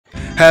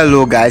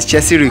Hello guys,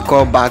 Chelsea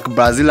recall back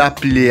Brazilian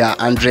player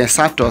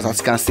Santos, as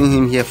you can see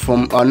him here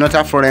from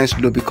Nottingham Forest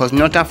though, because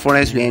Nottingham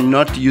Forest were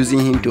not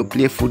using him to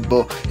play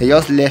football. They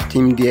just left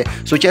him there.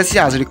 So Chelsea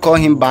has recalled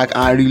him back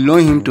and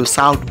reloaned him to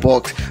South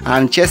Box.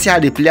 And Chelsea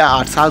had a player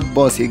at South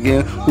Box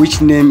again,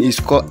 which name is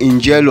called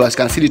Angelo. As you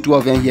can see the two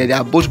of them here, they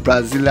are both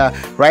Brazilian.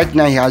 Right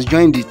now he has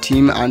joined the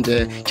team and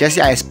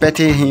Chelsea are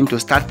expecting him to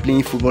start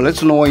playing football.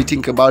 Let's know what you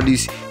think about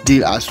this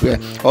deal as well.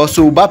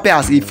 Also, mbappé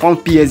has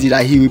informed PSG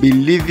that he will be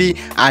leaving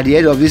at the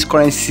end of this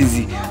current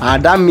season,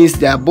 and that means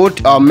they are both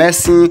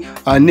Messi,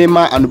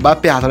 Neymar and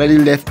Mbappé has already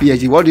left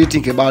PSG. What do you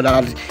think about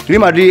that? Real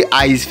Madrid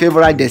are his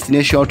favorite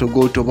destination to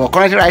go to, but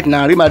currently right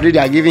now Real Madrid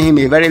are giving him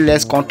a very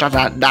less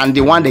contract than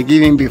the one they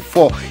gave him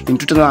before in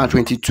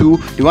 2022.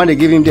 The one they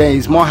gave him there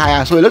is more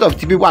higher, so a lot of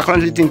people are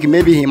currently thinking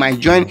maybe he might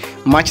join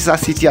Manchester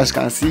City, as you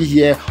can see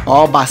here,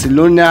 or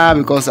Barcelona,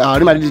 because Real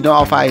Madrid did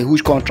not offer a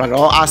huge contract,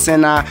 or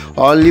Arsenal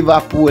or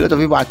Liverpool. A lot of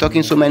people are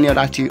talking so many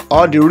other teams,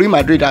 or the Real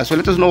Madrid. So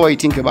let us know what you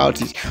think about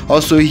it.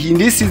 Also, in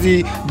this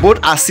season, both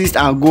assist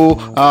and goal,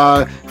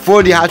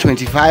 Fodi had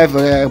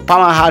 25,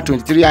 Palmer had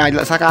 23,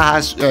 and Saka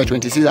has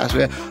 26 as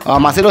well.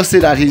 Marcelo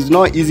said that it's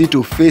not easy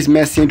to face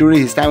Messi during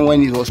his time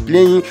when he was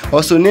playing.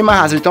 Also, Neymar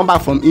has returned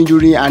back from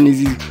injury, and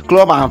his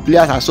club and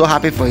players are so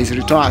happy for his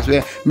return as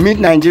well. Meet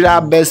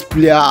Nigeria best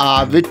player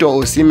Victor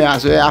Osimhen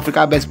as well,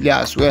 Africa best player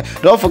as well.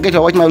 Don't forget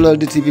to watch my vlog on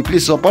the TV.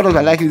 Please support us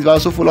by liking this video.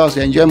 Also follow us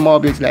to enjoy more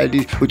updates like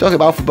this. We talk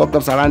about football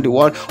clubs around the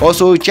world.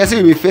 Also, Chelsea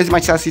will be facing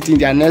Manchester City in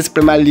their next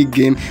Premier League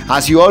game.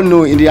 As you all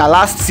know, in their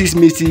last 6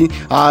 meetings,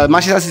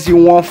 Manchester City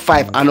won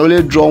 5 and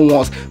only draw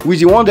once. Which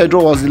the one they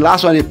draw was the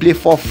last one they played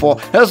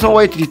 4-4. Let us know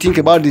what you think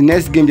about the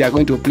next game they are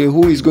going to play.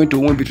 Who is going to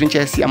win between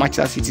Chelsea and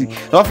Manchester City?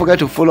 Don't forget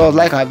to follow us,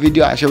 like our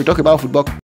video, and share. We talk about football.